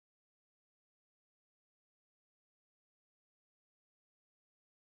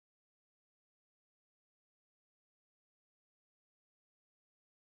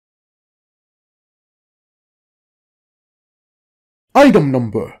Item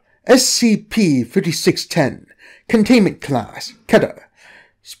Number SCP-5610 Containment Class Keter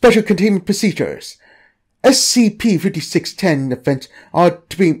Special Containment Procedures. SCP-5610 events are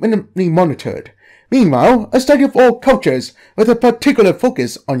to be minimally monitored. Meanwhile, a study of all cultures with a particular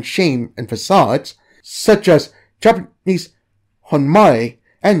focus on shame and facades, such as Japanese honmai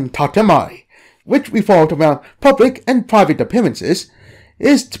and tatemai, which revolve around public and private appearances,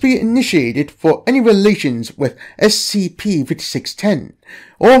 is to be initiated for any relations with SCP-5610.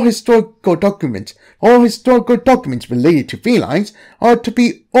 All historical documents related to felines are to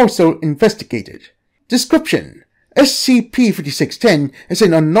be also investigated. Description: SCP-5610 is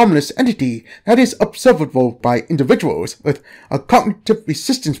an anomalous entity that is observable by individuals with a cognitive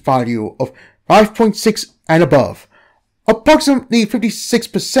resistance value of 5.6 and above. Approximately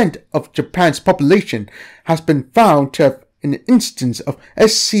 56% of Japan's population has been found to have an instance of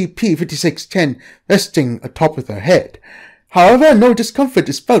SCP-5610 resting atop of their head. However, no discomfort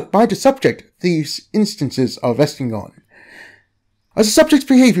is felt by the subject these instances are resting on. As the subject's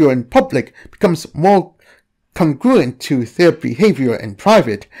behavior in public becomes more congruent to their behavior in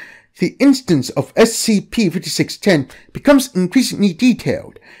private, the instance of SCP-5610 becomes increasingly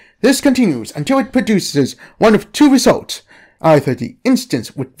detailed. This continues until it produces one of two results. Either the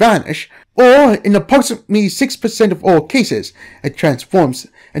instance would vanish, or in approximately 6% of all cases, it transforms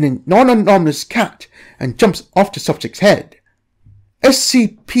in a non-anomalous cat and jumps off the subject's head.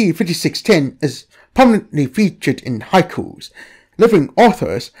 SCP-5610 is prominently featured in haikus. Living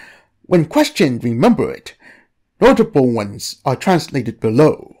authors, when questioned, remember it. Notable ones are translated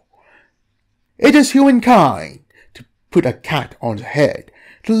below. It is humankind to put a cat on the head,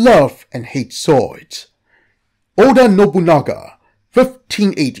 to love and hate swords. Oda Nobunaga,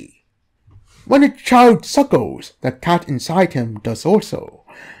 1580. When a child suckles, the cat inside him does also.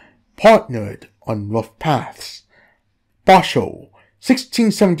 Partnered on rough paths. Basho,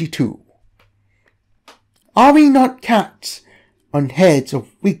 1672. Are we not cats on heads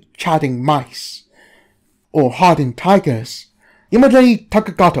of weak chatting mice, or hardened tigers? Yamadei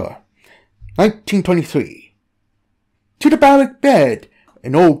Takagata, 1923. To the barrack bed,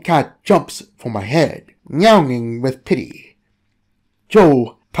 an old cat jumps for my head, meowing with pity.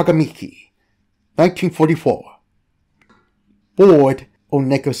 Joe Takamiki, 1944. Bored,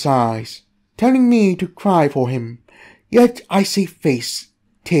 Oneko sighs, telling me to cry for him, yet I see face,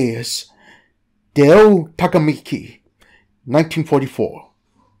 tears. Deo Takamiki, 1944.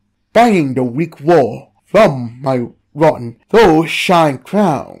 Banging the weak wall from my rotten, though shine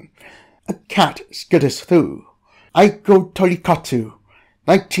crown, a cat skitters through. Aiko Torikatsu,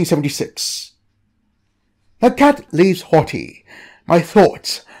 1976. The cat leaves haughty. My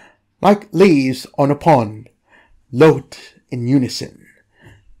thoughts, like leaves on a pond, float in unison.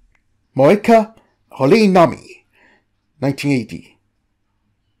 Moeka Horinami, 1980.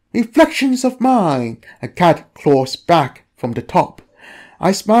 Reflections of mine. A cat claws back from the top.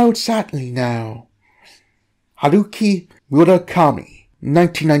 I smiled sadly now. Haruki Murakami,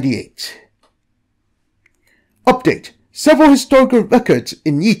 1998. Update. Several historical records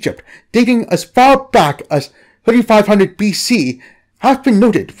in Egypt dating as far back as 3500 BC have been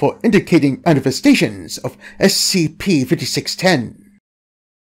noted for indicating manifestations of SCP-5610.